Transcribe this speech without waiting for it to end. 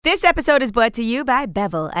This episode is brought to you by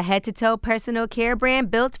Bevel, a head-to-toe personal care brand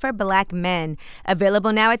built for Black men.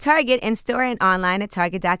 Available now at Target, in-store, and online at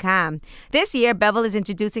Target.com. This year, Bevel is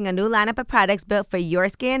introducing a new lineup of products built for your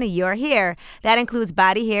skin and your hair. That includes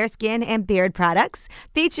body, hair, skin, and beard products,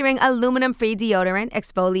 featuring aluminum-free deodorant,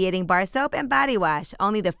 exfoliating bar soap, and body wash.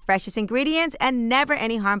 Only the freshest ingredients and never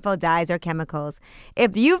any harmful dyes or chemicals.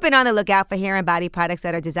 If you've been on the lookout for hair and body products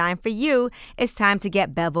that are designed for you, it's time to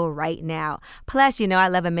get Bevel right now. Plus, you know I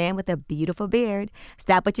love a man with a beautiful beard.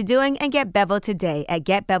 Stop what you're doing and get Bevel today at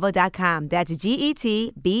getbevel.com. That's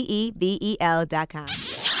GETBEVEL.com.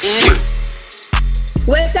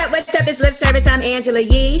 What's up? It's Lip Service. I'm Angela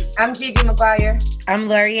Yee. I'm Gigi McGuire. I'm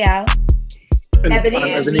L'Oreal.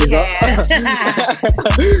 Ebenezer.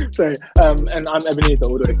 Sorry, and I'm Ebenezer,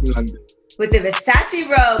 all the way from London. With the Versace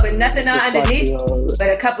robe and nothing on underneath,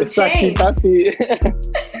 but a couple chains.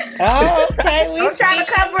 Oh, okay. I'm trying to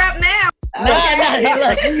cover up now. No,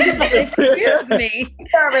 excuse me.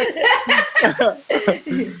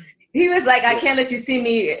 He was like, I can't let you see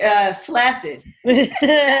me flaccid.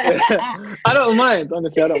 I don't mind,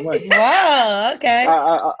 honestly. I don't mind. Wow, okay.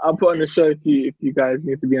 I'll put on the show if you guys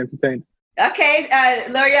need to be entertained. Okay,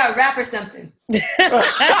 L'Oreal, rap or something. You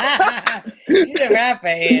the rapper,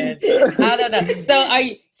 Ange. I don't know.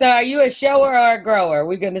 So are you a shower or a grower?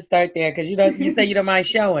 We're gonna start there because you say you don't mind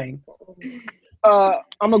showing.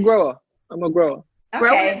 I'm a grower. Okay.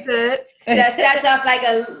 Growing good. So it starts off like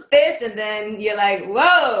this, and then you're like,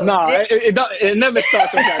 whoa. No, it never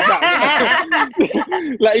starts like that.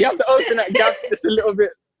 Like you have to open that gap just a little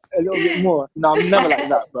bit more. No, I'm never like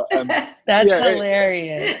that. But that's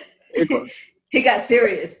hilarious. He got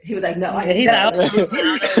serious. He was like, no. He's out. I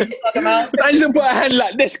just put a hand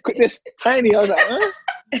like this tiny. I was like, huh?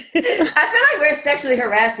 I feel like we're sexually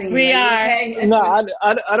harassing you. We are. Okay? No,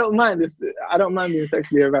 I don't mind this. I don't mind being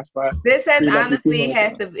sexually harassed by. This has honestly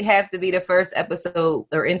have to be the first episode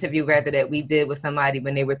or interview rather that we did with somebody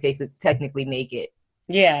when they were technically naked.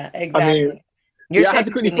 Yeah, exactly. I mean, I had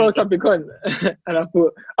to quickly throw something on, and I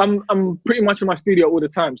thought I'm pretty much in my studio all the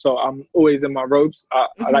time, so I'm always in my robes. I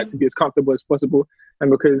like to be as comfortable as possible,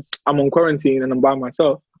 and because I'm on quarantine and I'm by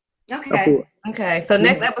myself. Okay. So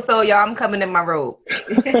next episode, y'all, I'm coming in my robe.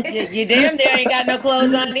 You damn near ain't got no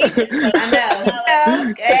clothes on either.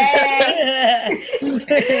 I know.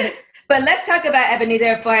 Okay. But let's talk about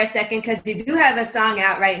Ebenezer for a second, because you do have a song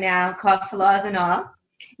out right now called Flaws and All.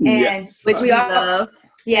 And which we all love.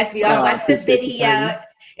 Yes, we all watched the video.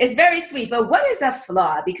 It's very sweet. But what is a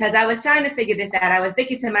flaw? Because I was trying to figure this out. I was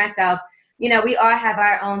thinking to myself, we all have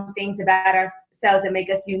our own things about ourselves that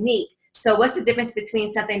make us unique. So what's the difference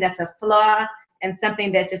between something that's a flaw and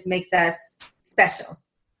something that just makes us special?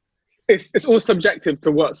 It's all subjective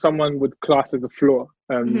to what someone would class as a flaw.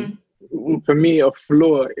 For me, a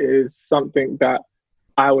flaw is something that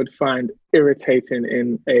I would find irritating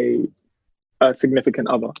in a significant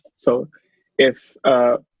other. So if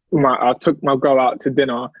I took my girl out to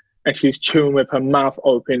dinner and she's chewing with her mouth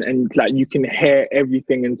open and like you can hear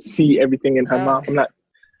everything and see everything in her mouth, I'm like,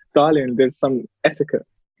 darling, there's some etiquette.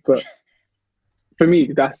 But for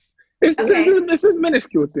me, it's a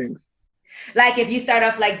minuscule thing. Like if you start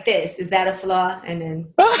off like this, is that a flaw? And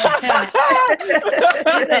then that's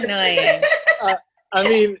annoying. I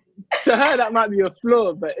mean, to her that might be a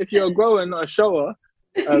flaw, but if you're a grower, not a shower,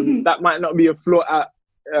 that might not be a flaw at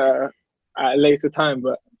a later time.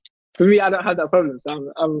 But for me, I don't have that problem.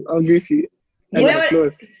 So I'm Gucci. You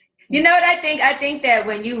know what I think? I think that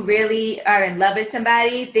when you really are in love with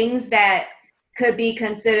somebody, things that could be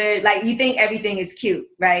considered, like you think everything is cute,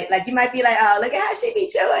 right? Like you might be like, oh, look at how she be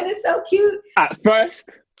chewing. It's so cute. At first.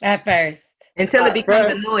 Until it becomes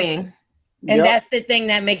annoying. And that's the thing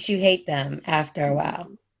that makes you hate them after a while.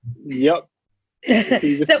 Yep.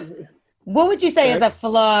 So what would you say is a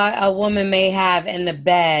flaw a woman may have in the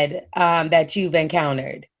bed that you've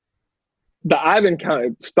encountered? That I've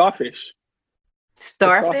encountered? Starfish.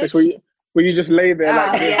 Starfish? Where you just lay there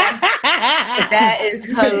like this. Yeah. That is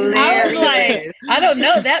hilarious. I was like, I don't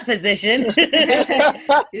know that position.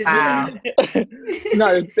 Wow.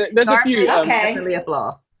 No, there's a few. Definitely a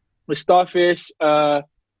flaw. With starfish,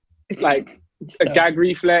 like a gag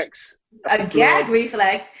reflex. A gag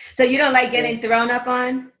reflex? So you don't like getting thrown up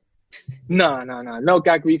on? No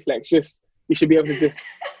gag reflex. Just you should be able to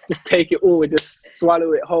just take it all and just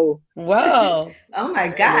swallow it whole. Whoa. Oh my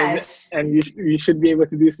gosh. And you should be able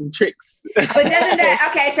to do some tricks. But doesn't that,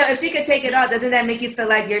 okay, so if she could take it all, doesn't that make you feel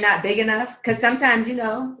like you're not big enough? Because sometimes,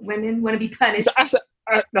 women want to be punished.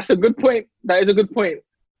 That's a good point. That is a good point.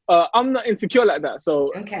 I'm not insecure like that.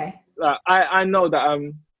 So I know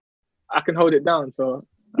that I can hold it down. So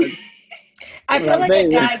I feel like a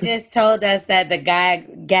guy just told us that the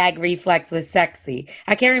gag reflex was sexy.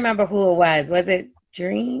 I can't remember who it was. Was it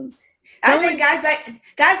Dream? I think guys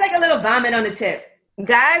like a little vomit on the tip.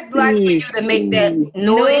 Guys like for you to make that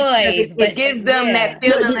noise. It gives them that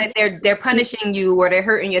feeling that they're punishing you, or they're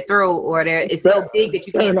hurting your throat, or it's so big that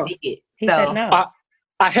you can't take it. He said no.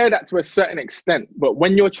 I hear that to a certain extent, but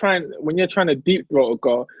when you're trying to deep throat a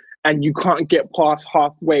girl and you can't get past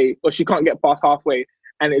halfway, or she can't get past halfway,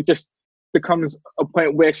 and it just becomes a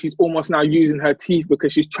point where she's almost now using her teeth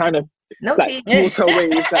because she's trying to force her way.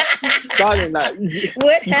 It's like, darling, like you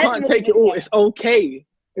can't take it all. It's okay.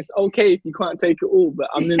 It's okay if you can't take it all, but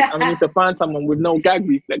I need to find someone with no gag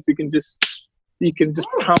reflex who can just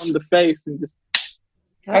pound the face and just.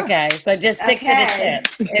 Okay, so just stick to the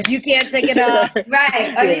tip. If you can't take it off,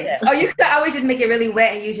 right? Or you could always just make it really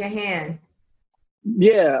wet and use your hand.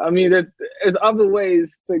 Yeah, I mean, there's other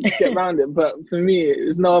ways to get around it, but for me,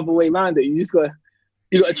 there's no other way around it. You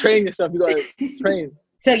gotta train yourself. You gotta train.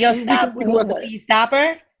 So you'll stop. Will you stop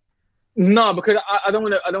her? No, because I don't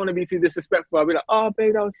want to be too disrespectful. I'll be like, oh,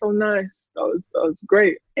 babe, that was so nice. That was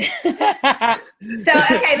great. So,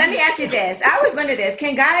 okay, let me ask you this. I always wonder this.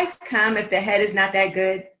 Can guys come if the head is not that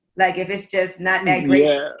good? Like, if it's just not that great?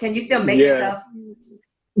 Yeah. Can you still make yourself?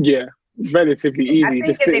 Yeah, relatively easy. I think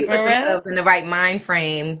if they put themselves in the right mind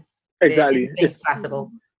frame, exactly, it's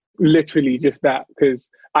possible. Literally just that, because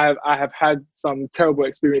I have had some terrible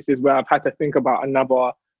experiences where I've had to think about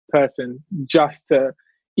another person just to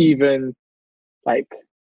even like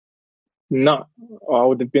nut, or I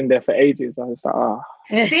would have been there for ages. I was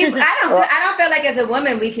like, See, I don't feel like as a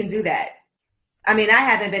woman we can do that. I mean, I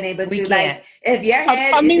haven't been able to. Like, if your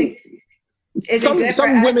head,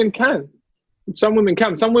 some women can. Some women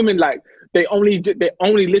can. Some women like they only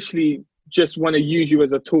literally just want to use you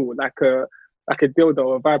as a tool, like a dildo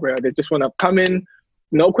or a vibrator. They just want to come in,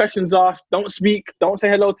 no questions asked, don't speak, don't say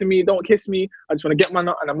hello to me, don't kiss me. I just want to get my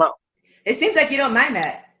nut and I'm out. It seems like you don't mind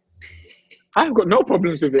that. I've got no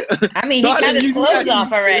problems with it. I mean, he got his clothes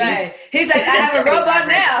off already. Right. He's like, I have a robot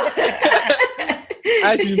now.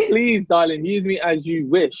 As you please, darling. Use me as you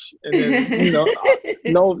wish. And then,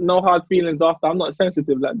 no hard feelings after. I'm not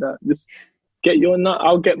sensitive like that. Just get your nut.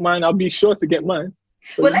 I'll get mine. I'll be sure to get mine.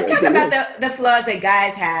 Well, let's talk about the flaws that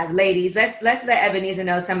guys have. Ladies, let's let Ebenezer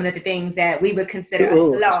know some of the things that we would consider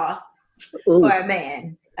a flaw for a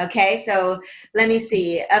man. Okay, so let me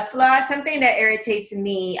see. A flaw, something that irritates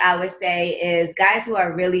me, I would say, is guys who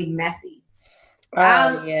are really messy. I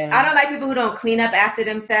don't like people who don't clean up after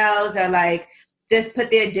themselves, or like just put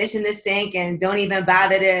their dish in the sink and don't even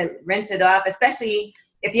bother to rinse it off, especially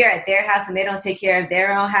if you're at their house and they don't take care of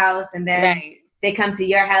their own house, and then they come to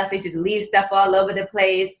your house, they just leave stuff all over the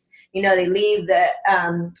place. You know, they leave the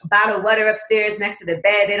bottled water upstairs next to the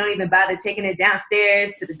bed. They don't even bother taking it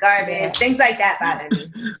downstairs to the garbage. Yeah. Things like that bother me.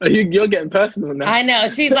 You're getting personal now. I know.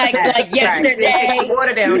 She's like yesterday.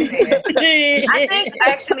 Water downstairs. I think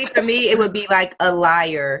actually for me, it would be like a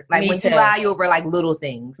liar. Like when you lie over like little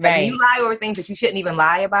things. Like when you lie over things that you shouldn't even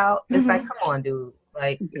lie about. It's like, come on, dude.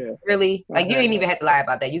 Like, really? Like, you didn't even have to lie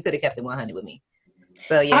about that. You could have kept it 100 with me.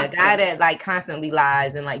 So, yeah, a guy that like constantly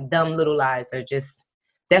lies and like dumb little lies are just...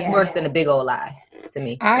 That's worse than a big old lie to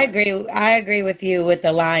me. I agree with you with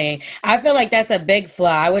the lying. I feel like that's a big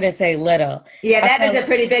flaw. I wouldn't say little. Yeah, that is a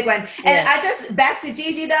pretty big one. And I just, back to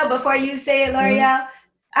Gigi though, before you say it, L'Oreal,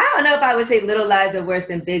 I don't know if I would say little lies are worse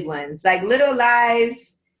than big ones. Like little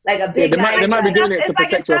lies, like a big lie. They might be doing it to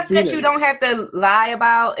protect your feelings. That you don't have to lie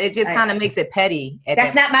about. It just kind of makes it petty.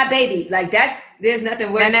 That's not my baby. Like there's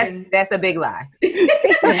nothing worse than... That's a big lie.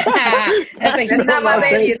 That's not my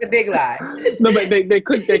baby. It's a big lie. No, but they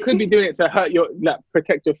could be doing it to hurt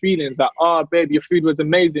protect your feelings. Like, oh, babe, your food was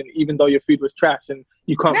amazing, even though your food was trash, and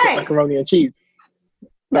you can't put macaroni and cheese.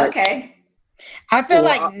 Like, okay. I feel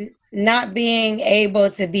like not being able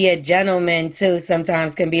to be a gentleman too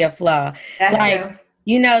sometimes can be a flaw. That's true.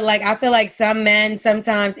 You know, like, I feel like some men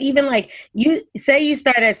sometimes, even like you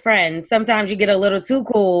start as friends, sometimes you get a little too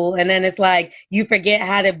cool, and then it's like you forget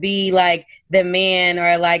how to be like the man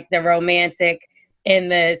or like the romantic in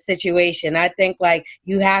the situation. I think like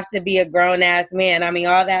you have to be a grown ass man. I mean,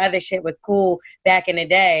 all that other shit was cool back in the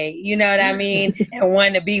day, you know what I mean? And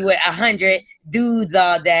want to be with 100 dudes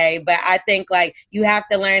all day. But I think like you have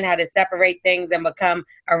to learn how to separate things and become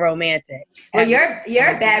a romantic. Well, you're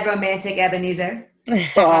a bad romantic, Ebenezer.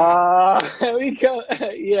 There we go.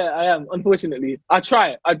 Yeah, I am. Unfortunately, I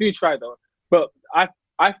do try though, but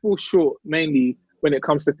I fall short mainly when it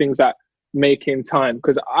comes to things that making time,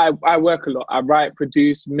 because I work a lot. I write,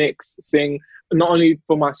 produce, mix, sing, not only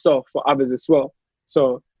for myself, for others as well.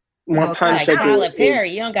 So my time like schedule. Tyler Perry,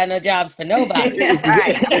 you don't got no jobs for nobody.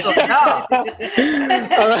 Right.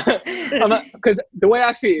 Because the way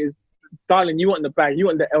I see it is, darling, you want the bag, you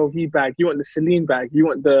want the LV bag, you want the Celine bag, you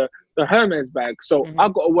want the Hermes bag. So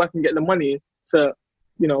I've got to work and get the money to,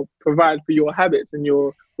 provide for your habits and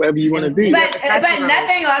your whatever you want to do. But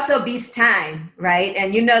nothing also beats time, right?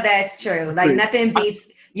 And you know that's true. Like nothing beats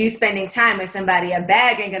you spending time with somebody. A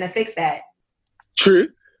bag ain't gonna fix that. True.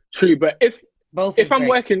 But if I'm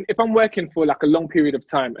working for like a long period of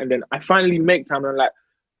time and then I finally make time and I'm like,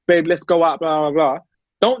 babe, let's go out, blah, blah, blah.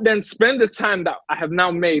 Don't then spend the time that I have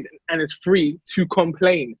now made and it's free to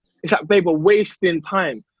complain. It's like, babe, we're wasting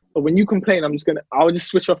time. But when you complain, I'll just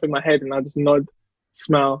switch off in my head and I'll just nod,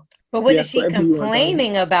 smile. But what is she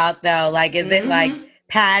complaining about though? Like, is it like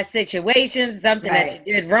past situations, something that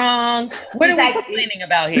you did wrong? What are we complaining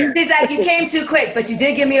about here? She's like, you came too quick, but you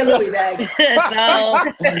did give me a Louis bag. So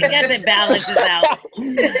I guess it balances out.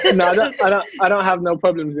 No, I don't have no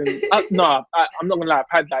problems I'm not gonna lie. I've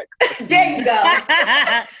had like. There you go.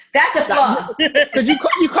 That's a flaw. Because you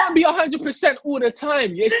can't be 100% all the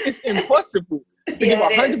time. It's impossible. Yeah,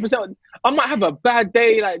 100%. I might have a bad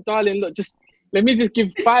day. Like, darling, look, let me just give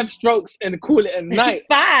 5 strokes and call it a night.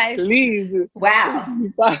 5? Please. Wow.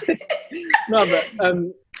 No, but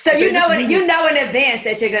so you know in advance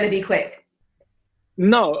that you're going to be quick.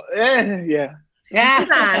 No. Yeah.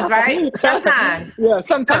 Sometimes, right? Sometimes. Yeah,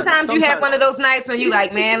 sometimes you have one of those nights when you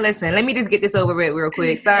like, man, listen, let me just get this over with real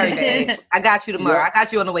quick. Sorry, babe. I got you tomorrow. I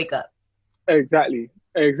got you on the wake up. Exactly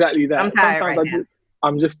that. I'm tired Sometimes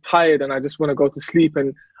I'm just tired and I just want to go to sleep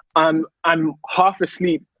and I'm half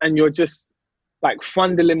asleep and you're just like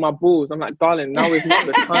fondling my balls. I'm like, darling, now is not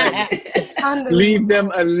the time. Leave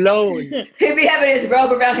them alone. He'd be having his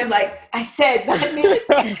robe around him like, I said, not me.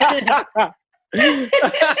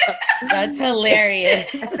 That's hilarious.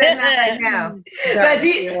 I said not right now. But do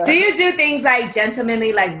you do things like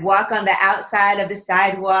gentlemanly, like walk on the outside of the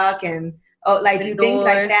sidewalk and do things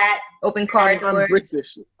like that? Open car doors.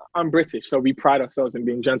 I'm British, so we pride ourselves in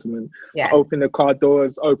being gentlemen. Yes. Open the car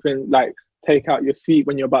doors, take out your seat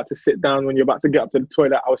when you're about to sit down, when you're about to get up to the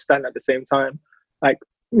toilet, I'll stand at the same time. Like,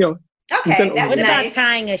 Okay, that's what nice. about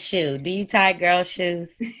tying a shoe? Do you tie girls' shoes?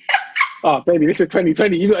 Oh, baby, this is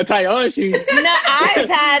 2020. You got to tie your own shoes. No, I've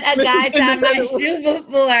had a guy tie my shoe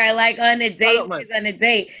before, like on a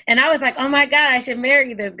date. And I was like, oh my God, I should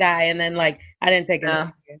marry this guy. And then I didn't take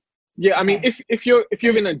him. Yeah, I mean, if you're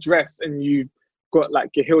in a dress and you've got like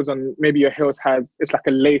your heels on, maybe your heels it's like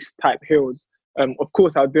a lace type heels. Of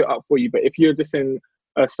course, I'll do it up for you. But if you're just in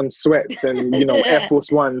some sweats and Air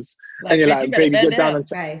Force Ones, and you're like, baby, get down and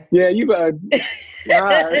you better,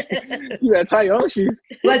 you better tie your own shoes.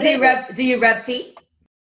 Well, do you rub feet?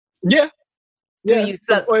 Yeah. Do you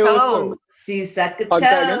suck toes? Do you suck a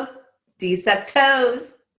toe? Do you suck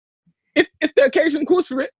toes? If the occasion calls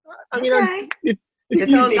for it, I mean, if the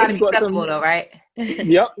toes gotta be acceptable though, right?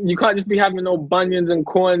 Yep, you can't just be having no bunions and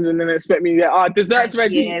corns and then expect me dessert's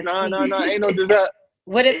ready. Yes, no, ain't no dessert.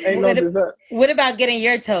 What about getting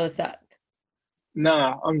your toes sucked?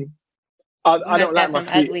 Nah, I don't like my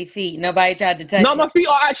feet. Ugly feet. Nobody tried to touch. No, my feet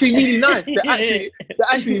are actually really nice. They're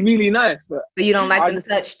actually really nice, but you don't like them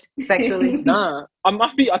touched sexually. Nah,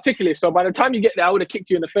 my feet are ticklish. So by the time you get there, I would have kicked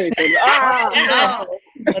you in the face. No.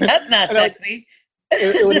 Well, that's not sexy.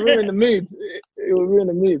 It would ruin the mood. It would ruin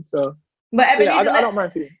the mood. So. But Ebenezer, I don't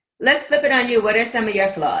mind feet. Let's flip it on you. What are some of your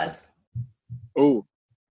flaws? So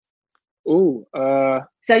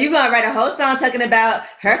you're gonna write a whole song talking about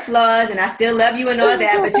her flaws and I still love you and all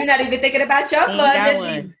that, but you're not even thinking about your flaws that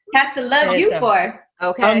she has to love you for.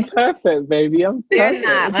 Okay. I'm perfect, baby. I'm perfect.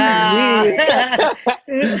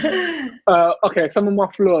 Okay, some of my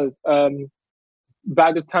flaws.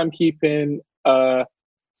 Bad with timekeeping.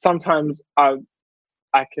 Sometimes I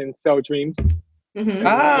can sell dreams.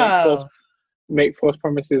 Mm-hmm. Make false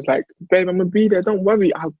promises like, babe, I'm gonna be there. Don't worry,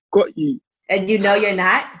 I've got you. And you're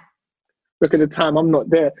not. Look at the time, I'm not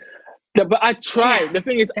there. But I try. The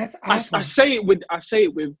thing is, awesome. I say it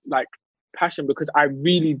with like passion because I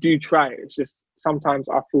really do try. It's just sometimes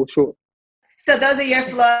I fall short. So those are your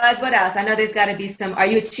flaws. What else? I know there's got to be some. Are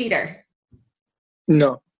you a cheater?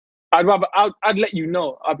 No, I'd let you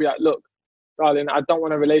know. I'll be like, look, darling, I don't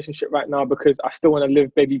want a relationship right now because I still want to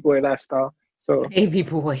live baby boy lifestyle. So baby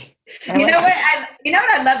boy. You know what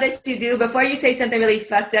I love that you do? Before you say something really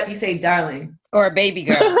fucked up, you say darling. Or a baby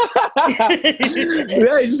girl. Yeah,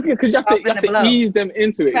 just because you have to ease them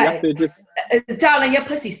into it. Right. You have to just darling, your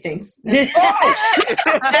pussy stinks. Oh, shit.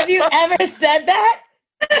 Have you ever said that?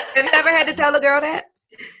 Have you ever had to tell a girl that?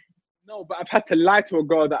 No, but I've had to lie to a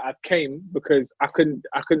girl that I came because I couldn't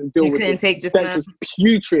deal with it. Take the stench was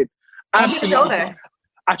putrid. Absolutely.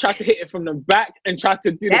 I tried to hit it from the back and tried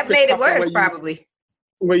to do that made it worse, probably.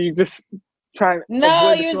 Where you just try and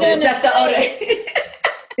no, you didn't tuck the odor.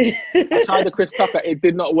 I tried the Chris Tucker. It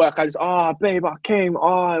did not work. I just, babe, I came.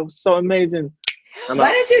 Oh, it was so amazing.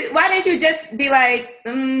 Why didn't you just be like,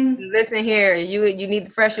 listen here, you need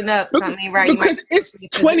to freshen up. Something right? Because it's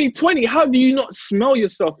 2020. How do you not smell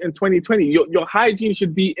yourself in 2020? Your hygiene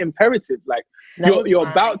should be imperative. Like you're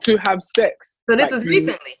about to have sex. So this was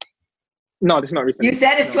recently. No, this is not recently. You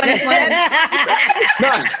said it's 2020.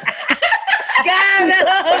 No. Got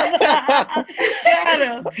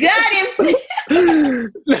him.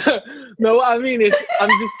 No, what I mean is, I'm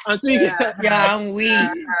speaking. Yeah, I'm weak.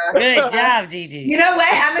 Good job, Gigi. You know what?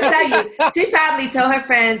 I'm gonna tell you. She probably told her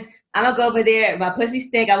friends, "I'm gonna go over there. My pussy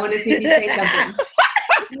stink. I want to see if you say something."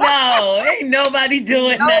 No, ain't nobody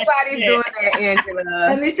doing that. Nobody's doing that, Angela.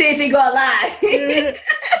 Let me see if he gonna lie. This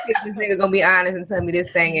nigga gonna be honest and tell me this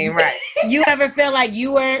thing ain't right. You ever feel like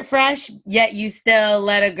you weren't fresh, yet you still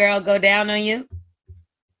let a girl go down on you?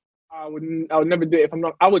 I would never do it if I'm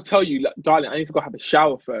not. I would tell you, like, darling, I need to go have a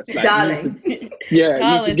shower first. Like, darling. you need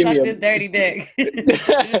to give me this dirty dick.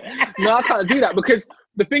 No, I can't do that because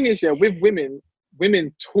the thing is, with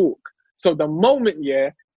women talk. So the moment,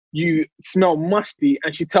 you smell musty,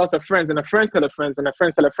 and she tells her friends, and her friends tell her friends, and her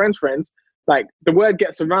friends tell her friends' friends, like the word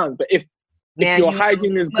gets around. But if your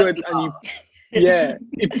hygiene is good and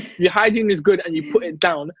if your hygiene is good and you put it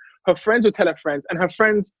down, her friends will tell her friends, and her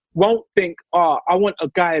friends won't think, I want a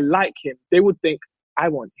guy like him. They would think, I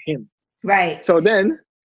want him. Right. So then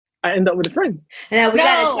I end up with a friend. Now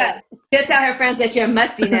she'll tell her friends that you're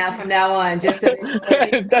musty now from now on. Just so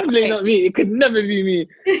definitely not me. It could never be me.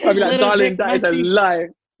 I'd be like, darling, that is a lie.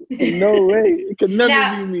 No way. It could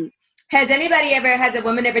never be me. Has a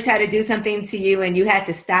woman ever tried to do something to you and you had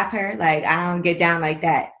to stop her? Like, I don't get down like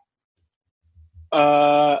that.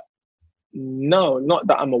 No, not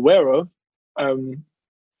that I'm aware of.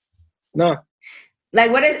 No.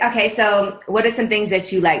 Like, what are some things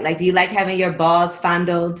that you like? Like, do you like having your balls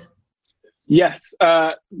fondled? Yes.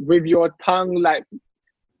 With your tongue, like,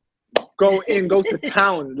 go to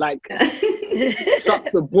town, like,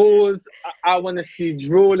 suck the balls. I want to see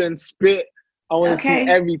drool and spit. I want to see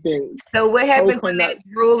everything. So what happens when that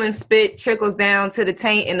drool and spit trickles down to the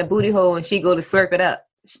taint in the booty hole and she go to slurp it up?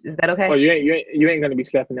 Is that okay? Oh, you ain't gonna be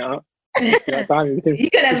slapping it up. You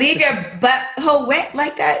gonna leave your butthole wet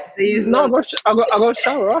like that? No, I'll go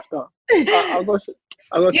shower after. I'll go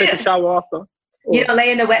take a shower after. You don't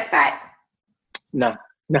lay in the wet spot? Nah.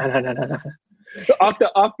 So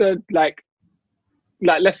after like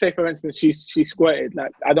let's say for instance she squirted,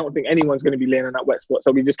 like I don't think anyone's gonna be laying on that wet spot.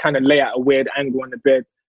 So we just kind of lay at a weird angle on the bed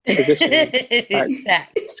position, like,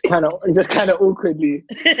 just kind of awkwardly.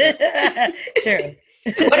 Sure.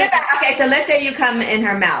 What about, so let's say you come in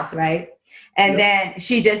her mouth, right? And then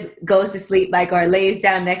she just goes to sleep, like, or lays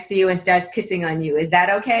down next to you and starts kissing on you. Is that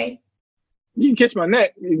okay? You can kiss my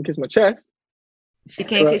neck. You can kiss my chest. She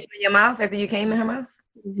can't kiss you in your mouth after you came in her mouth?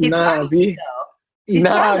 Nah, B.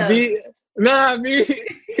 Nah, B.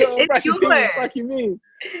 It's yours. What you mean?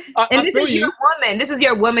 And this is your woman. This is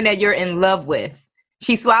your woman that you're in love with.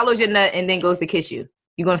 She swallows your nut and then goes to kiss you.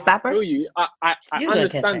 You gonna stop her? I feel you. I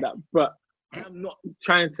understand that, but I'm not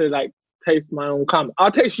trying to like taste my own cum.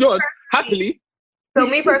 I'll taste yours happily. So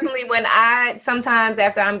me personally, when sometimes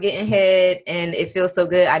after I'm getting head and it feels so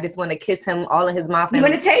good, I just want to kiss him all in his mouth. You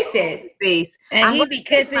want to taste it. Face. And he be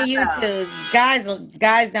kissing you too. Guys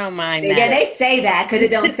don't mind that. Yeah, they say that because it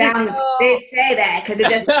don't sound. They say that because it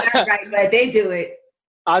doesn't sound right, but they do it.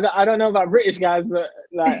 I don't know about British guys, but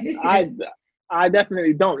like I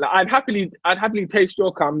definitely don't. Like I'd happily taste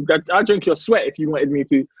your cum. I'd drink your sweat if you wanted me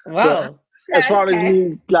to. Wow. As far as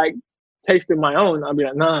me like tasting my own, I'll be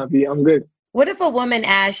like, nah, B, I'm good. What if a woman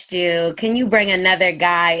asked you, can you bring another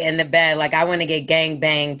guy in the bed? Like, I want to get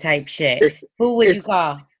gangbang type shit. Who would you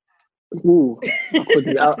call? Ooh,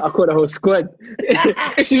 I call the whole squad.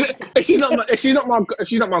 if she's not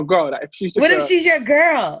my girl, like, if she's just if she's your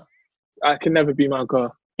girl? I can never be my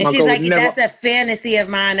girl. And she's like, that's a fantasy of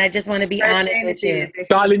mine. I just want to be honest with you.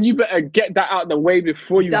 Darling, you better get that out the way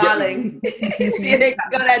before you darling. See, they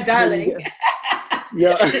go that darling.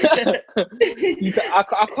 Yeah. I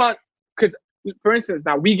can't, because for instance,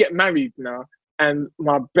 now we get married now, and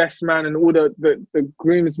my best man and all the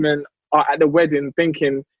groomsmen are at the wedding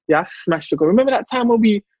thinking, I smashed your girl. Remember that time when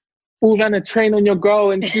we all ran a train on your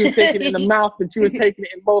girl and she was taking it in the mouth and she was taking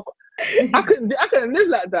it in both? I couldn't live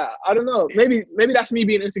like that. I don't know. Maybe that's me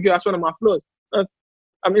being insecure. That's one of my flaws.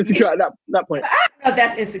 I'm insecure at that point. I don't know if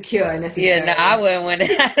that's insecure necessarily. Yeah, no, I wouldn't want to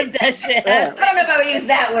have that shit. I don't know if I would use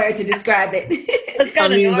that word to describe it. It's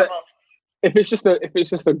kind of normal. if it's just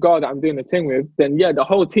a girl that I'm doing the thing with, then yeah, the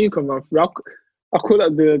whole team can run through. I'll call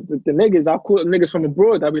up the niggas. I'll call up niggas from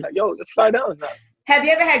abroad. I'll be like, yo, let's fly down. Have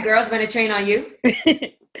you ever had girls run a train on you?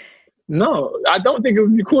 No, I don't think it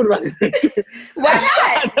would be cool running. Why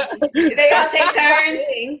not? They all take turns,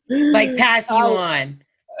 like pass you on.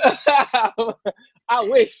 I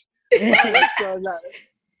wish.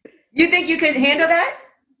 You think you could handle that?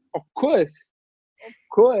 Of course.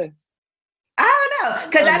 I don't know,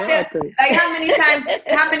 because I feel like how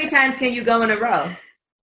many times can you go in a row?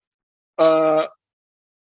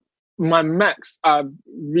 My max I've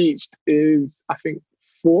reached is, I think,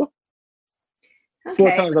 4. Okay.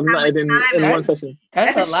 4 times I've nutted in one session.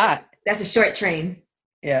 That's a lot. That's a short train.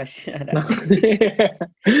 Yeah, shut up.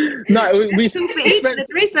 No, we 2 for each and a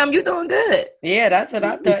threesome. You doing good? Yeah, that's what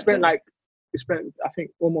I thought. We spent I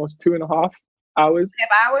think almost 2.5 hours. 5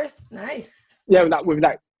 hours? Nice. Yeah, with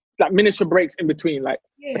miniature breaks in between, like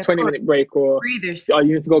a 20-minute break, or breathers. Or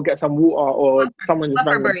you need to go get some water, or someone just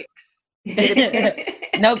bang breaks.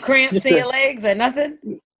 No cramps in your legs or nothing?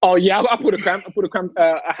 Oh yeah, I put a cramp.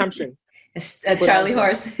 A hamstring. A Charlie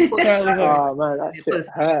horse. Oh man, that shit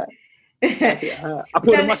hurt. I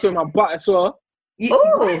put a muscle in my butt as well.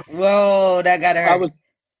 Whoa, that gotta hurt.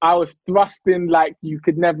 I was thrusting like you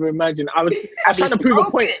could never imagine. I was trying to prove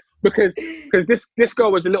a point because this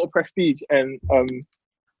girl was a little prestige, and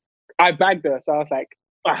I bagged her, so I was like,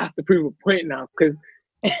 I have to prove a point now because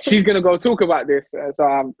she's gonna go talk about this. So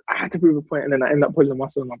I had to prove a point, and then I end up pulling a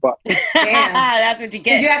muscle in my butt. Damn. That's what you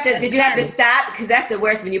get. Did you have to stop? Because that's the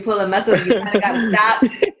worst, when you pull a muscle, you kind of gotta stop,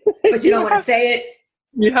 but you don't want to say it.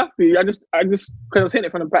 You have to. I just because I was hitting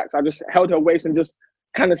it from the back, so I just held her waist and just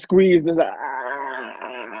kind of squeezed. And like,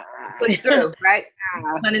 push through, right?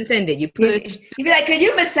 Pun intended. You push. You'd be like, could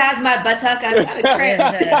you massage my buttock? I'm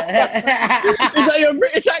cramp. Is that your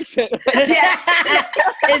British accent? Yes.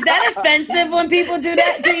 Is that offensive when people do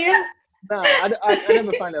that to you? No, I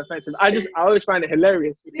never find it offensive. I always find it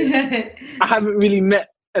hilarious because I haven't really met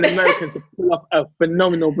an American to pull up a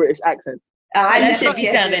phenomenal British accent. That should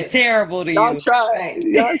be sounding terrible to you. Y'all try.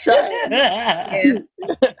 Y'all try. Yeah.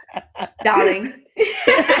 Darling. You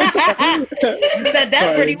said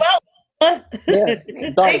that pretty well. Yeah,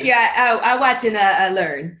 thank you. I watch and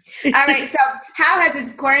learn. All right. So how has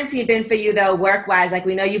this quarantine been for you, though, work-wise? Like,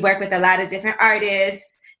 we know you work with a lot of different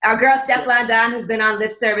artists. Our girl, Stefflon Don, who's been on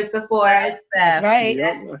Lip Service before. That's right.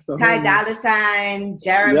 Yes. Ty Dolla $ign,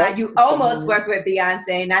 Jeremiah. Yep. You almost worked with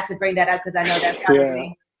Beyonce. Not to bring that up because I know that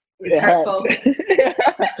probably is hurtful.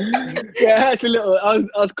 Yeah, it's a little. I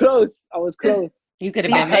was close. You could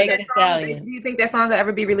have been Meg Thee Stallion. Do you think that song will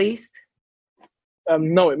ever be released?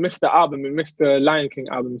 No, it missed the album. It missed the Lion King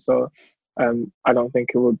album, so I don't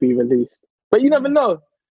think it would be released. But you never know.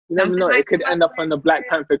 It could end up on the Black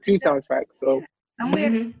Panther 2 soundtrack. So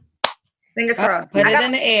fingers crossed. Put it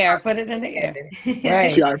in the air.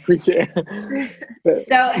 Right. Yeah, I appreciate it.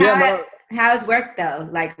 So how's work though?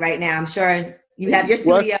 Like right now, I'm sure you have your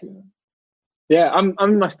studio. Yeah, I'm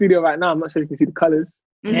in my studio right now. I'm not sure if you can see the colors.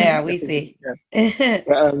 Yeah, we see. Yeah.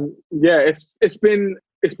 But,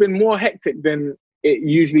 it's been more hectic than it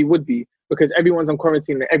usually would be because everyone's on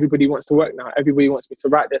quarantine and everybody wants to work now. Everybody wants me to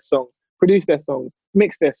write their songs, produce their songs,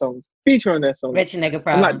 mix their songs, feature on their songs. Rich nigga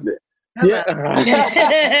problem. Yeah.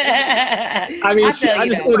 I mean, I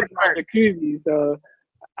just ordered my jacuzzi, so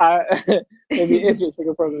maybe it's rich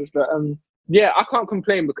nigga problems. But yeah, I can't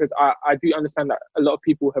complain because I do understand that a lot of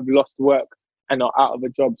people have lost work and are out of a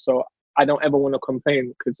job. So I don't ever want to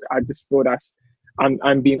complain because I just feel that's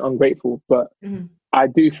I'm being ungrateful. But I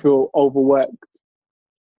do feel overworked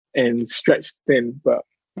and stretched thin. But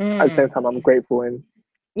at the same time, I'm grateful. And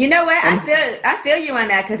you know what? I feel you on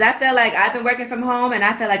that because I feel like I've been working from home and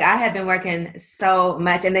I feel like I have been working so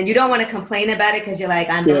much. And then you don't want to complain about it because you're like,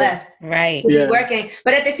 I'm blessed. Right. To be working.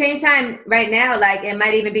 But at the same time, right now, like it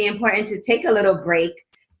might even be important to take a little break,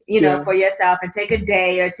 you know, for yourself and take a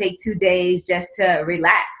day or take 2 days just to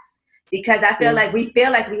relax. Because I feel like we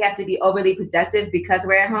have to be overly productive because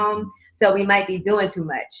we're at home. So we might be doing too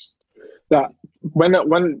much. That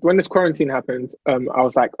when this quarantine happened, I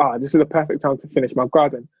was like, this is the perfect time to finish my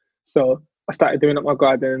garden. So I started doing up my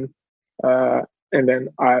garden, and then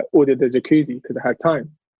I ordered the jacuzzi because I had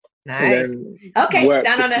time. Nice. Okay,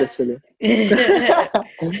 stand on us.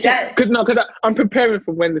 Because I'm preparing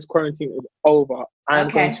for when this quarantine is over. I'm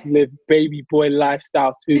going to live baby boy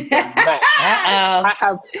lifestyle too. I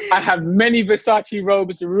have many Versace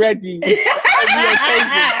robes ready.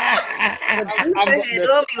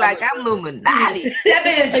 It'll be like I'm Illuminati. Step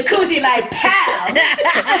in the jacuzzi like pow.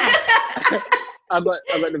 I got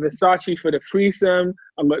the Versace for the threesome.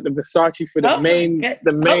 I got the Versace for the main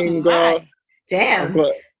girl. Damn.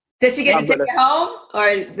 Does she get to take it home, or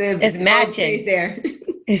it's matching there?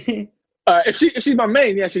 If she's my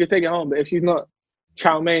main, yeah, she can take it home. But if she's not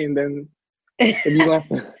chow mein, then you have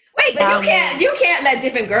to. Wait, but you can't let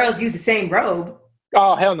different girls use the same robe.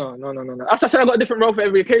 Oh hell no. As I said, I got a different robe for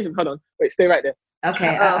every occasion. Hold on, wait, stay right there.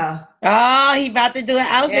 Okay. Oh, he about to do an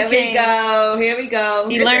outfit change. Here we go.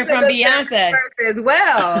 He learned from Beyonce as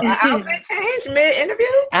well. An outfit change mid-interview.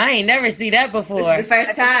 I ain't never seen that before. This is the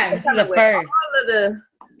first time. This is the first.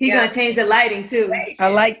 He's gonna change the lighting too. I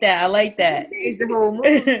like that. Change the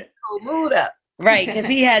whole mood up. Right, because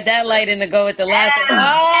he had that lighting to go with the last one.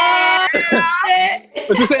 Oh, shit.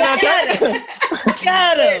 What you saying now,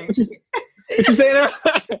 Got him. What you saying now?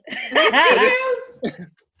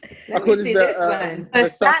 Let me see this one.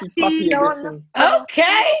 Versace on the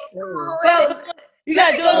Okay. Well, you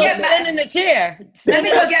gotta do a spin in the chair. Let me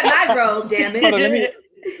go get my robe, damn it. Hold on,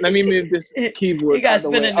 let me move this keyboard. You gotta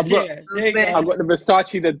spin in the chair. I've got the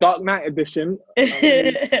Versace, the Dark Knight edition.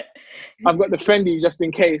 I've got the Fendi just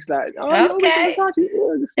in case. Like, okay.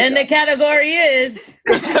 And the category is.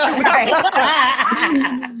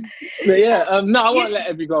 But yeah, no, I won't let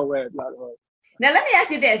every girl wear it. Now, let me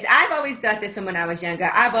ask you this. I've always thought this from when I was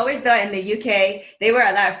younger. I've always thought in the UK, they were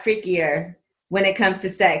a lot freakier when it comes to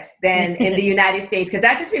sex than in the United States. Because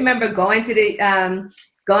I just remember going to the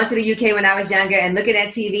UK when I was younger and looking at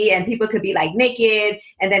TV, and people could be like naked.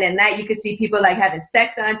 And then at night you could see people like having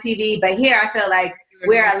sex on TV. But here I feel like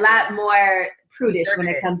we're a lot more prudish when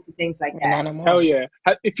it comes to things like that. Hell yeah.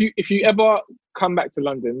 If you ever come back to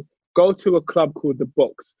London, go to a club called The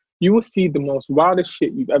Box. You will see the most wildest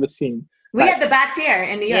shit you've ever seen. We have the Box here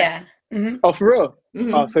in New York. Yeah. Mm-hmm. Oh, for real?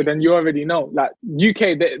 Mm-hmm. Oh, so then you already know. Like,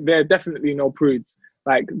 UK, they're definitely no prudes.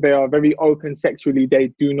 Like, they are very open sexually.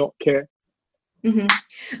 They do not care. Mm-hmm.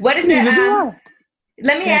 What is it?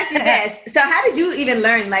 Let me ask you this. So how did you even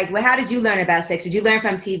learn? Like, how did you learn about sex? Did you learn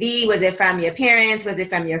from TV? Was it from your parents? Was it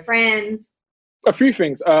from your friends? A few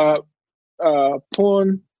things.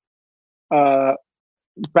 Porn, bad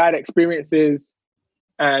experiences,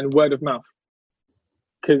 and word of mouth.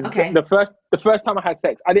 Because the first time I had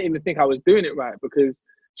sex, I didn't even think I was doing it right, because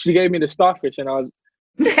she gave me the starfish, and I was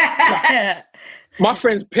my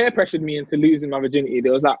friends peer pressured me into losing my virginity.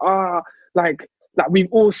 They was like we've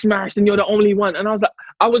all smashed and you're the only one. And I was like,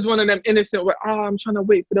 I was one of them innocent where I'm trying to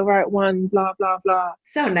wait for the right one, blah blah blah.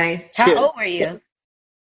 So nice. How old were you?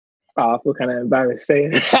 I feel kind of embarrassed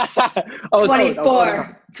saying it.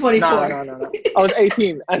 24. 24. No. I was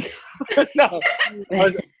 18.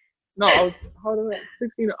 Hold on,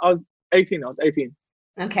 16. I was 18.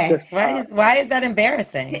 Okay. Why is that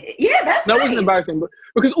embarrassing? Yeah, that's nice. It wasn't embarrassing, but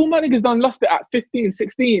because all my niggas done lost it at 15,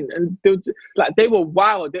 16, and they were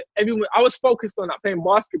wild. Everyone, I was focused on playing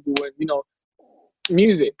basketball and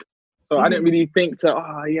music, so I didn't really think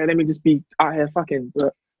let me just be out here fucking.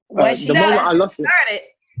 But the moment I lost it,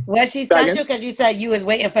 was she special? Because you said you was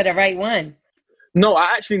waiting for the right one. No,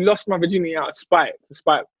 I actually lost my virginity out of spite, to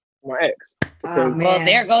spite my ex. Oh, well,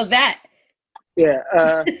 there goes that. Yeah,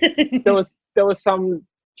 there was some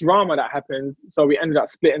drama that happened, so we ended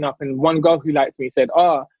up splitting up. And one girl who liked me said,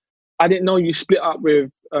 I didn't know you split up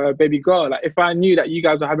with a baby girl. Like, if I knew that you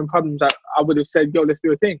guys were having problems, I would have said, yo, let's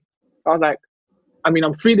do a thing. So I was like,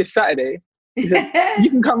 I'm free this Saturday. He said, you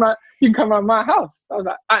can come around my house. I was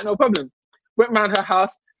like, all right, no problem. Went around her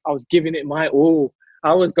house. I was giving it my all.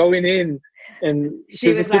 I was going in, and she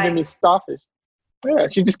was just giving me starfish. Yeah,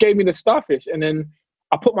 she just gave me the starfish, and then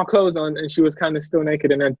I put my clothes on, and she was kind of still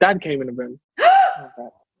naked, and her dad came in the room.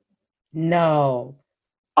 Like, no.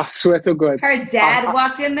 I swear to God. Her dad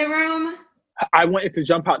walked in the room? I wanted to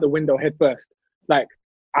jump out the window head first. Like,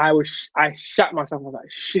 I shat myself. I was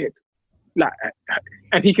like, shit. Like,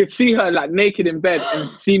 and he could see her like naked in bed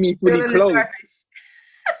and see me fully clothed.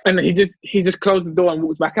 And he just closed the door and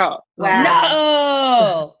walked back out. Wow.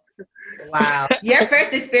 No. Wow. Your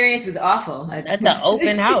first experience was awful. That's an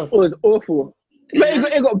open house. It was awful. But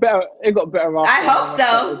it got better. It got better after. I hope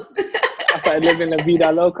so. I started living la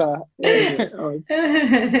vida loca.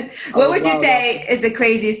 What would you say is the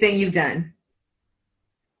craziest thing you've done?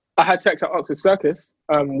 I had sex at Oxford Circus,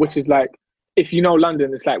 which is like, if you know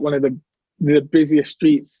London, it's like one of the busiest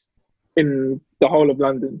streets in the whole of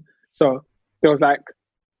London. So there was like,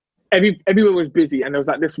 everywhere was busy, and there was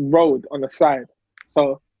like this road on the side.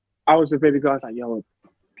 So I was with baby girl. I was like, yo,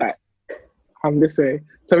 like, come this way.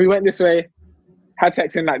 So we went this way, had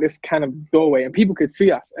sex in like this kind of doorway, and people could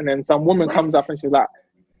see us. And then some woman comes up and she's like,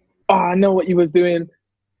 oh, I know what you was doing.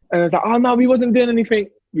 And I was like, oh no, we wasn't doing anything.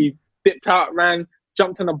 We dipped out, ran,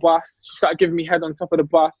 jumped on a bus. She started giving me head on top of the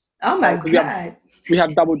bus. Oh my God. We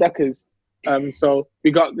have double deckers. So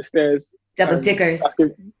we got up the stairs. Double dickers.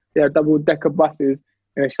 Yeah, double decker buses.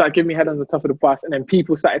 And then she started giving me head on the top of the bus, and then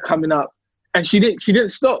people started coming up, and she didn't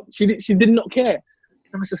stop. She did not care.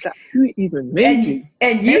 I was just like, who even made you?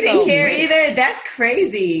 And you didn't care either? That's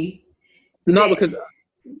crazy. No, because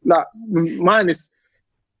like mine is,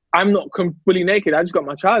 I'm not fully naked. I just got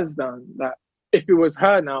my trousers down. Like if it was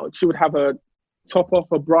her now, she would have a top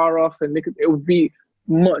off, a bra off, and it would be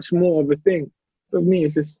much more of a thing. For me,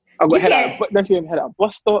 it's just I got head out. Then she head out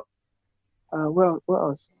bus stop. Well, what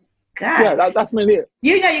else? God. Yeah, that's mainly it.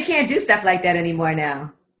 You know you can't do stuff like that anymore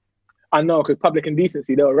now. I know, because public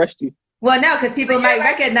indecency, they'll arrest you. Well, no, because people might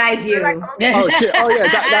recognize you. Oh, shit. Oh, yeah,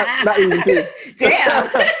 that even too. Damn.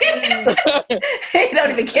 They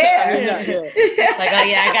don't even care. Like, oh,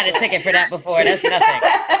 yeah, I got a ticket for that before. That's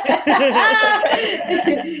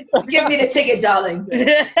nothing. Give me the ticket, darling.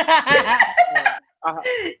 I'm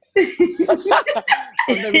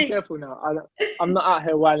very careful now. I'm not out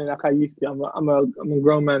here wilding like I used to. I'm a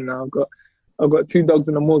grown man now. I've got 2 dogs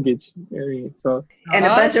and a mortgage. You know what I mean? So and a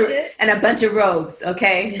bunch of robes.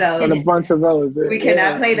 Okay, so and a bunch of robes. We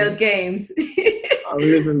cannot play those games. I'm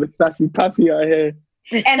living with sassy puppy out here.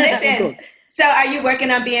 And listen, so are you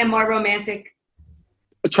working on being more romantic?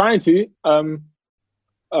 Trying to.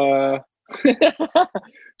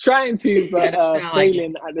 Trying to, but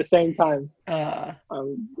failing at the same time.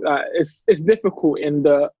 It's difficult in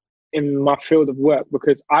my field of work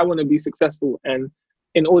because I want to be successful, and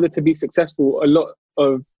in order to be successful, a lot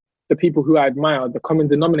of the people who I admire, the common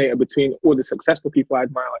denominator between all the successful people I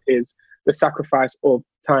admire is the sacrifice of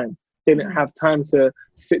time. They didn't have time to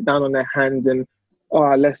sit down on their hands and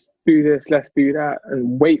let's do this, let's do that,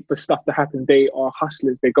 and wait for stuff to happen. They are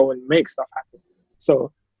hustlers. They go and make stuff happen.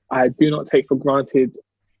 So I do not take for granted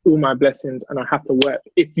all my blessings, and I have to work.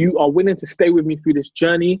 If you are willing to stay with me through this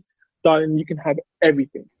journey, darling, you can have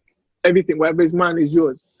everything. Everything, whatever is mine is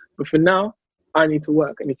yours. But for now, I need to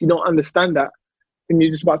work. And if you don't understand that, then you're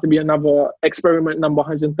just about to be another experiment number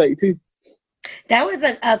 132. That was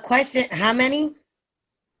a question. How many?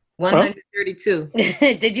 132.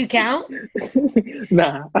 Did you count?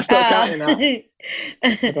 Nah, I stopped counting now.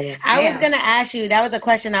 I was going to ask you, that was a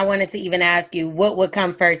question I wanted to even ask you. What would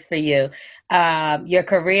come first for you? Your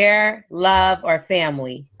career, love, or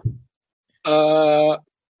family?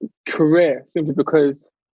 Career, simply because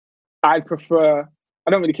I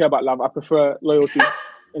don't really care about love. I prefer loyalty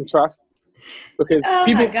and trust. Because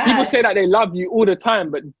people say that they love you all the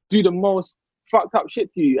time, but do the most fucked up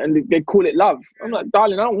shit to you, and they call it love. I'm like,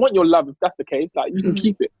 darling, I don't want your love if that's the case. Like, you can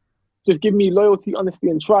keep it. Just give me loyalty, honesty,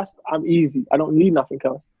 and trust. I'm easy. I don't need nothing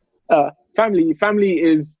else. Family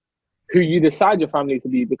is who you decide your family to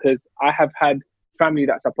be, because I have had family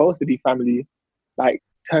that's supposed to be family, like,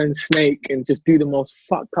 turn snake and just do the most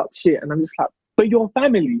fucked up shit. And I'm just like, but you're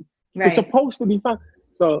family. Right. You're supposed to be family.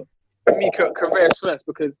 So for me, career is first,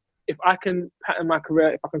 because if I can pattern my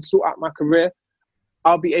career, if I can sort out my career,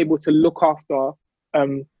 I'll be able to look after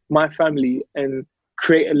my family and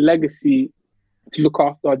create a legacy to look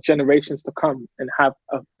after generations to come and have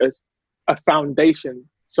a foundation.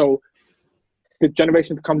 So the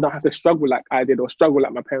generations to come don't have to struggle like I did or struggle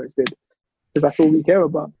like my parents did, because that's all we care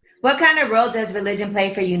about. What kind of role does religion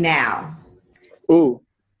play for you now? Oh,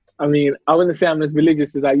 I mean, I wouldn't say I'm as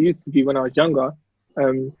religious as I used to be when I was younger,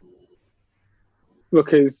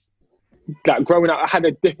 because like growing up, I had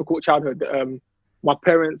a difficult childhood. My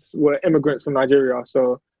parents were immigrants from Nigeria,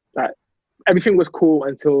 so like everything was cool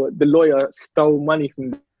until the lawyer stole money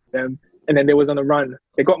from them, and then they was on a run.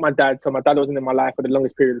 They got my dad, so my dad wasn't in my life for the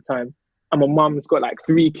longest period of time. And my mom's got like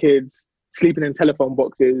 3 kids, sleeping in telephone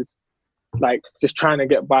boxes, like just trying to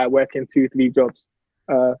get by, working 2-3 jobs.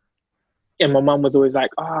 And my mom was always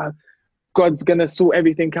like, God's gonna sort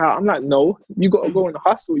everything out. I'm like, no, you gotta go and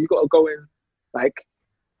hustle. You gotta go and like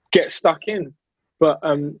get stuck in. But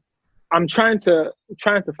I'm trying to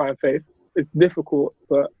find faith. It's difficult,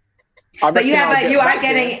 but you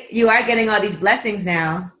are getting all these blessings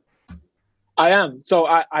now. I am. So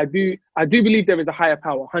I do believe there is a higher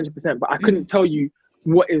power, 100%. But I couldn't tell you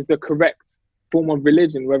what is the correct form of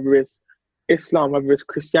religion, whether it's Islam, whether it's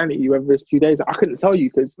Christianity, whether it's Judaism. I couldn't tell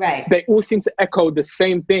you, because they all seem to echo the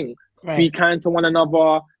same thing. Right. Be kind to one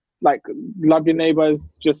another, like love your neighbor as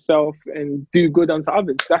yourself, and do good unto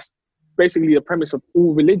others. That's basically the premise of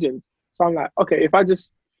all religions. So I'm like, okay, if I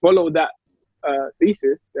just follow that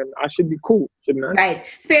thesis, then I should be cool, shouldn't I? Right.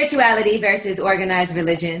 Spirituality versus organized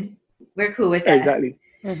religion. We're cool with that. Exactly.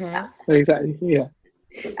 Mm-hmm. Exactly. Yeah.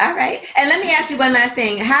 All right. And let me ask you one last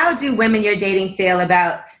thing. How do women you're dating feel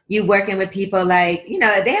about you working with people like, they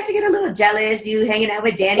have to get a little jealous, you hanging out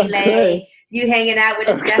with Danny Lay, you hanging out with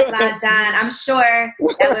Stefan Don. I'm sure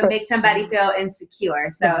that would make somebody feel insecure.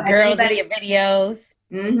 So girls in your videos.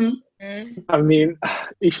 Mm-hmm. I mean,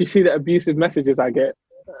 you should see the abusive messages I get.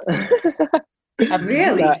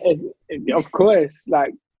 Really? Of course,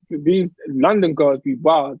 like these London girls be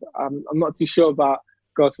wild. I'm not too sure about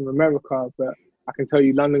girls from America, but I can tell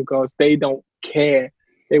you, London girls, they don't care.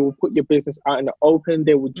 They will put your business out in the open.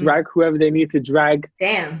 They will drag whoever they need to drag.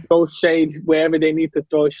 Damn. Throw shade wherever they need to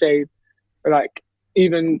throw shade. Like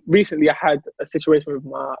even recently, I had a situation with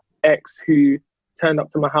my ex who turned up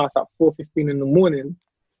to my house at 4:15 in the morning,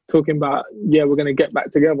 talking about, yeah, we're gonna get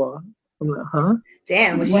back together. I'm like, huh?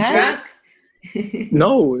 Damn, was she drunk?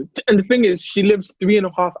 No. And the thing is, she lives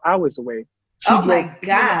 3.5 hours away. My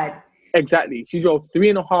God. Exactly. She drove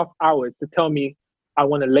 3.5 hours to tell me, I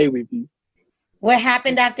want to lay with you. What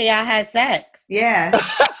happened after y'all had sex? Yeah.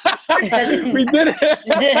 We did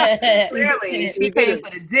it. Clearly, she came for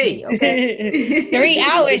the D, okay? 3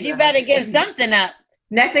 hours, you better give something up.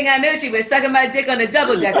 Next thing I knew, she was sucking my dick on a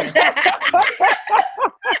double decker.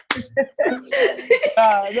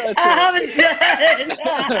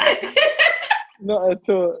 Not at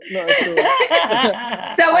all.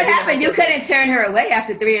 So what happened? You couldn't turn her away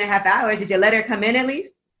after 3.5 hours. Did you let her come in at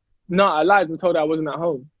least? No, I lied and told her I wasn't at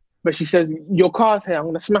home. But she says, your car's here. I'm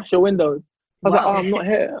going to smash your windows. I was like, oh, I'm not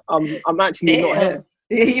here. I'm actually not here.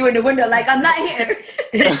 You in the window like, I'm not here.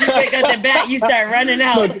 She pick up the bat, you start running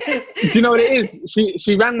out. No, do you know what it is?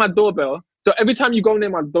 She rang my doorbell. So every time you go near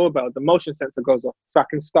my doorbell, the motion sensor goes off. So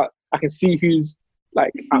I can see who's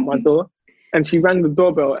like at my door. And she rang the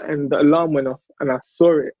doorbell and the alarm went off and I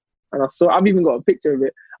saw it. And I've even got a picture of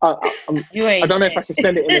it. I don't know if I should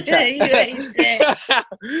send it in the chat. You ain't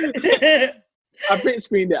shit. I print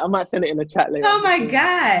screened it. I might send it in the chat later. Oh my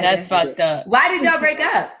God. That's fucked up. Why did y'all break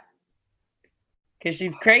up? Because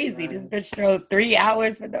she's crazy. This bitch drove 3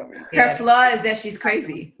 hours for no reason. Her flaw is that she's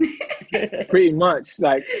crazy. Pretty much.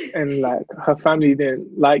 And her family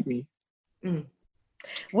didn't like me.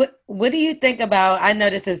 What do you think about, I know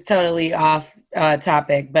this is totally off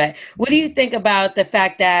topic, but what do you think about the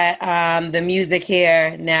fact that the music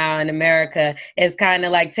here now in America is kind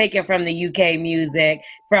of like taken from the UK music,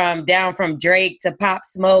 from Drake to Pop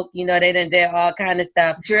Smoke? You know, they done did all kind of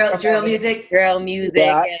stuff. Drill music.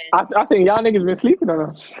 Yeah, I think y'all niggas been sleeping on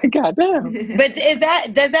us. God damn. But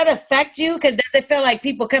does that affect you? Because does it feel like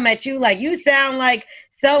people come at you like, you sound like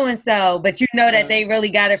so-and-so, but you know that they really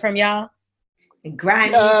got it from y'all? And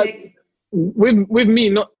grind music. With me,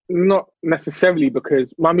 not necessarily,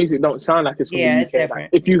 because my music don't sound like it's from the UK. It's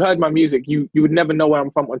different. Like, if you heard my music, you would never know where I'm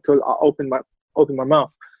from until I open my mouth.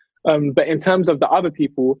 But in terms of the other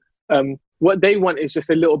people, what they want is just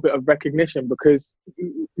a little bit of recognition, because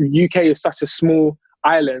UK is such a small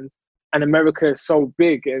island and America is so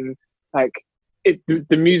big, and like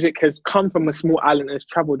the music has come from a small island and has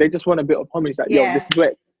traveled. They just want a bit of homage, like, yo, this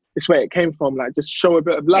is where it came from. Like, just show a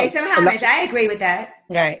bit of love. Hey, some homage. I agree with that.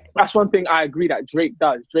 Right. That's one thing I agree that Drake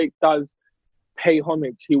does. Drake does pay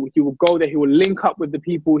homage. He will go there. He will link up with the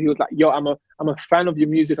people. He was like, yo, I'm a fan of your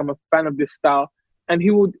music. I'm a fan of this style. And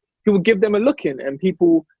he will give them a look in. And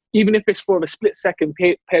people, even if it's for a split second,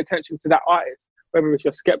 pay attention to that artist, whether it's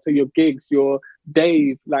your Skepta, your Gigs, your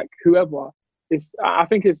Dave, like whoever. I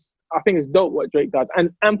think it's dope what Drake does.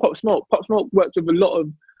 And Pop Smoke. Pop Smoke works with a lot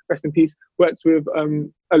of, rest in peace, works with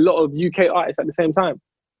a lot of UK artists at the same time.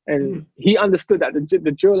 And he understood that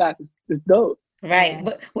the drill life is dope. Right. Yeah.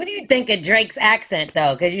 But what do you think of Drake's accent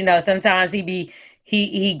though? Because you know sometimes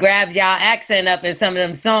he grabs y'all accent up in some of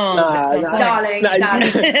them songs. Darling. Do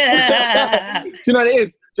you know what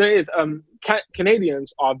it is?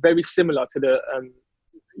 Canadians are very similar to the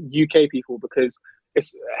UK people, because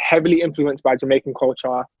it's heavily influenced by Jamaican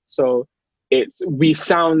culture. So we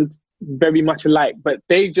sound very much alike, but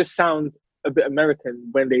they just sound a bit American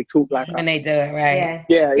when they talk like when they do it, right?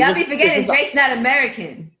 Yeah. Y'all be forgetting Drake's not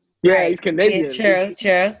American. Yeah, right. He's Canadian. Yeah,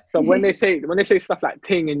 true. So when they say stuff like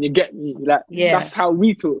 "ting" and "you get me," like that's how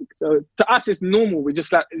we talk. So to us, it's normal. We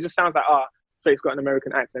just it just sounds like Drake's got an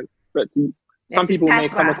American accent, but to some people may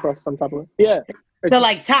come across some type of So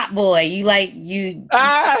like Top Boy,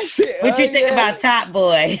 shit. What you think about Top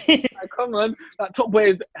Boy? Like, come on, like, Top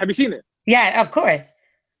Boy have you seen it? Yeah, of course.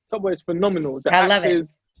 Top Boy is phenomenal. I love it.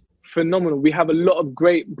 Phenomenal. We have a lot of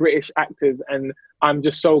great British actors, and I'm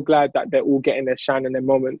just so glad that they're all getting their shine and their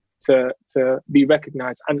moment to be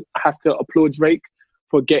recognized. And I have to applaud Drake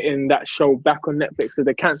for getting that show back on Netflix, because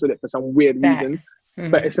they cancelled it for some weird reason.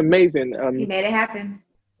 But it's amazing. He made it happen.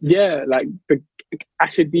 Yeah, like the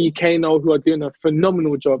Asher D, Kano, who are doing a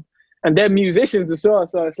phenomenal job, and they're musicians as well.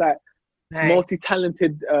 So it's like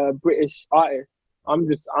multi-talented British artists.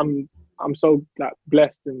 I'm so like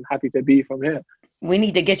blessed and happy to be from here. We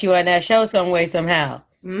need to get you on that show some way, somehow.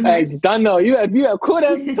 Mm-hmm. Hey, don't know. You call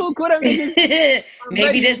them niggas.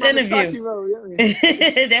 Maybe this interview.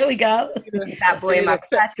 There we go. That boy in my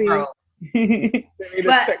sexy. But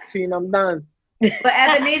sexy and I'm done. But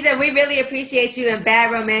Ebenezer, we really appreciate you in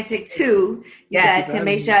Bad Romantic 2. You guys can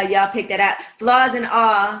make sure y'all pick that out. Flaws and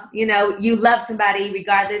all, you know, you love somebody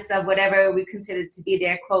regardless of whatever we consider to be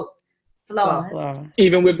their quote flaws.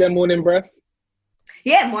 Even with their morning breath.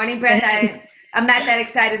 Yeah, morning breath. I'm not that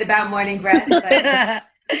excited about morning breath, but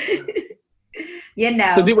you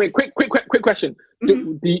know. So wait, quick question.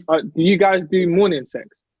 Do you guys do morning sex?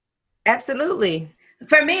 Absolutely.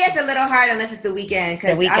 For me, it's a little hard unless it's the weekend.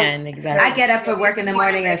 Exactly. I get up for work in the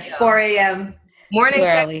morning at 4 a.m. Morning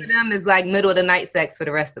sex for them is like middle of the night sex for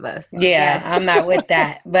the rest of us. Yeah, yes. I'm not with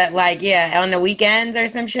that. But like, yeah, on the weekends or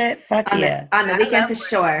some shit, fuck on the weekend for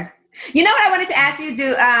sure. You know what I wanted to ask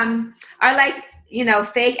you? Are like, you know,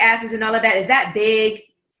 fake asses and all of that, is that big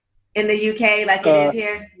in the UK like it is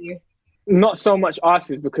here? Not so much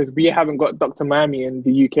asses because we haven't got Dr. Miami in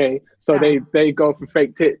the UK. So they go for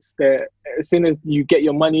fake tits. As soon as you get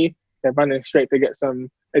your money, they're running straight to get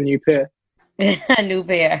a new pair. A new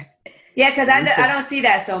pair. Yeah, because I don't see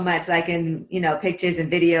that so much, like in, you know, pictures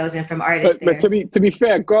and videos and from artists. But to be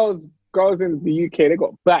fair, girls in the UK, they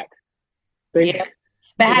got back. But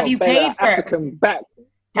have you paid for African back?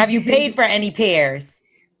 Have you paid for any pairs?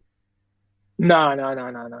 No. No.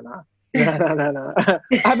 I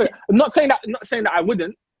haven't. I'm not saying that I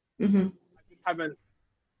wouldn't. Mm-hmm. I just haven't.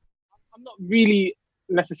 I'm not really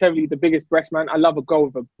necessarily the biggest breast man. I love a girl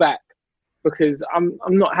with a back because I'm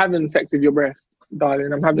not having sex with your breast,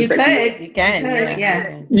 darling. I'm having sex with you. You can.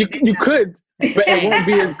 Yeah. You could, but it won't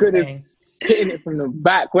be as good as hitting it from the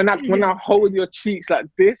back. When I hold your cheeks like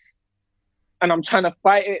this, and I'm trying to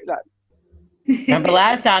fight it like. Remember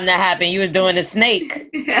last time that happened, you was doing the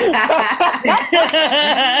snake. You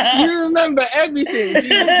remember everything.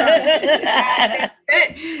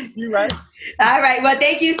 You right. All right. Well,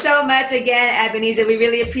 thank you so much again, Ebenezer. We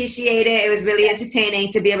really appreciate it. It was really entertaining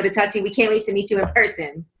to be able to talk to you. We can't wait to meet you in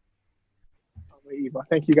person. Eva,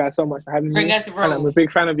 thank you guys so much for having me. Bring us a room. I'm a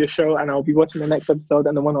big fan of your show, and I'll be watching the next episode,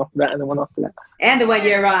 and the one after that, and the one after that. And the one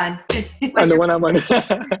you're on. And the one I'm on.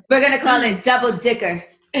 We're going to call it Double Dicker.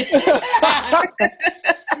 She's annoying.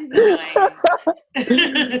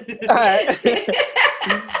 All right.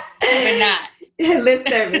 We're not. Lip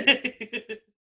service.